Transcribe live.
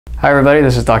Hi everybody,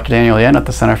 this is Dr. Daniel Yinh at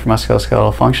the Center for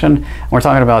Musculoskeletal Function. We're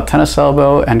talking about tennis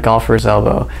elbow and golfer's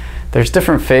elbow. There's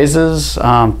different phases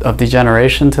of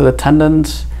degeneration to the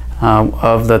tendons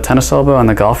of the tennis elbow and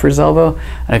the golfer's elbow.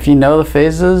 And if you know the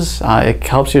phases, it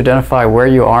helps you identify where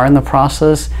you are in the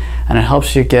process, and it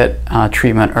helps you get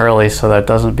treatment early so that it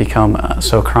doesn't become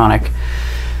so chronic.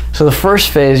 So the first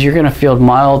phase, you're going to feel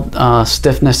mild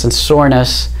stiffness and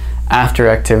soreness after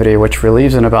activity, which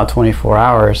relieves in about 24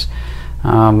 hours.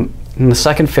 And the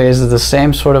second phase is the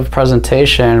same sort of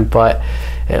presentation, but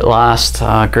it lasts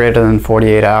greater than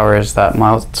 48 hours, that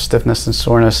mild stiffness and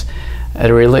soreness.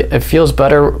 It feels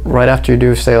better right after you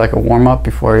do, say, like a warm-up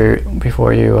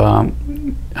before you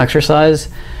exercise,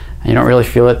 and you don't really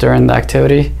feel it during the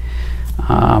activity.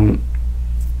 And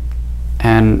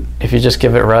if you just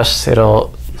give it rest,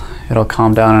 it'll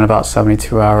calm down in about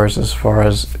 72 hours as far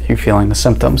as you feeling the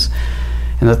symptoms.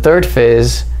 In the third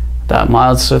phase, that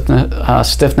mild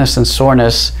stiffness and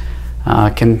soreness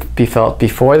can be felt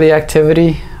before the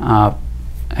activity.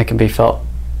 It can be felt,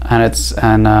 and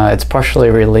it's partially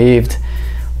relieved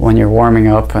when you're warming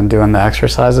up and doing the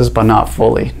exercises, but not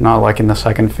fully. Not like in the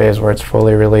second phase where it's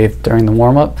fully relieved during the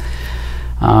warm-up.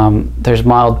 There's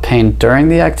mild pain during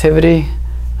the activity,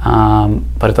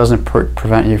 but it doesn't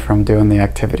prevent you from doing the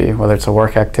activity, whether it's a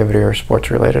work activity or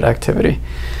sports-related activity.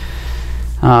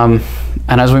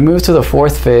 And as we move to the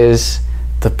fourth phase,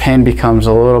 the pain becomes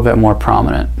a little bit more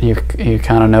prominent. You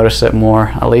kind of notice it more,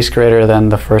 at least greater than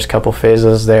the first couple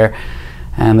phases there.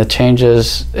 And the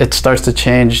changes, it starts to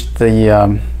change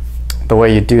the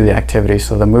way you do the activity.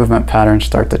 So the movement patterns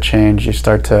start to change. You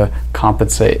start to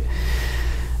compensate.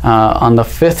 On the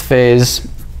fifth phase,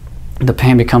 the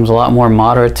pain becomes a lot more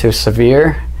moderate to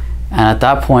severe. And at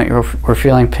that point, we're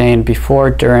feeling pain before,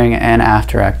 during, and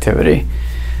after activity.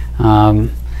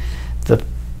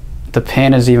 The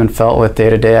pain is even felt with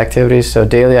day-to-day activities. So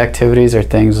daily activities are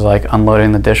things like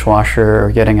unloading the dishwasher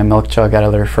or getting a milk jug out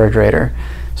of the refrigerator.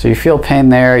 So you feel pain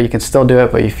there, you can still do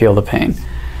it, but you feel the pain.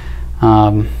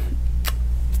 And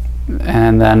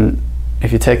then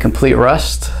if you take complete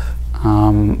rest,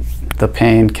 the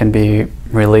pain can be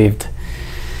relieved.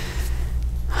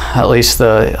 At least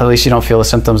you don't feel the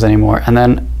symptoms anymore. And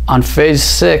then on phase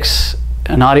 6,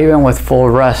 not even with full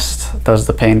rest does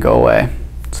the pain go away.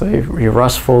 So you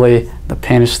rest fully, the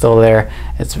pain is still there,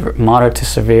 it's moderate to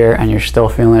severe, and you're still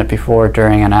feeling it before,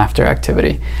 during, and after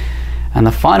activity. And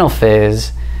the final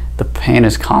phase, the pain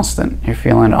is constant. You're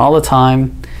feeling it all the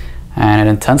time, and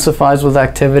it intensifies with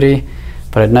activity,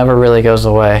 but it never really goes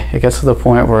away. It gets to the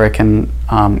point where it can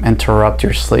interrupt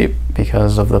your sleep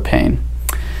because of the pain.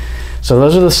 So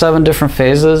those are the 7 different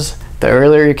phases. The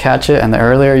earlier you catch it and the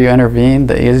earlier you intervene,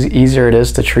 the easier it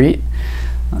is to treat.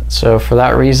 So for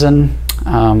that reason,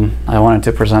 I wanted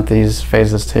to present these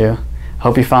phases to you.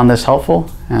 Hope you found this helpful,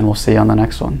 and we'll see you on the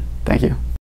next one. Thank you.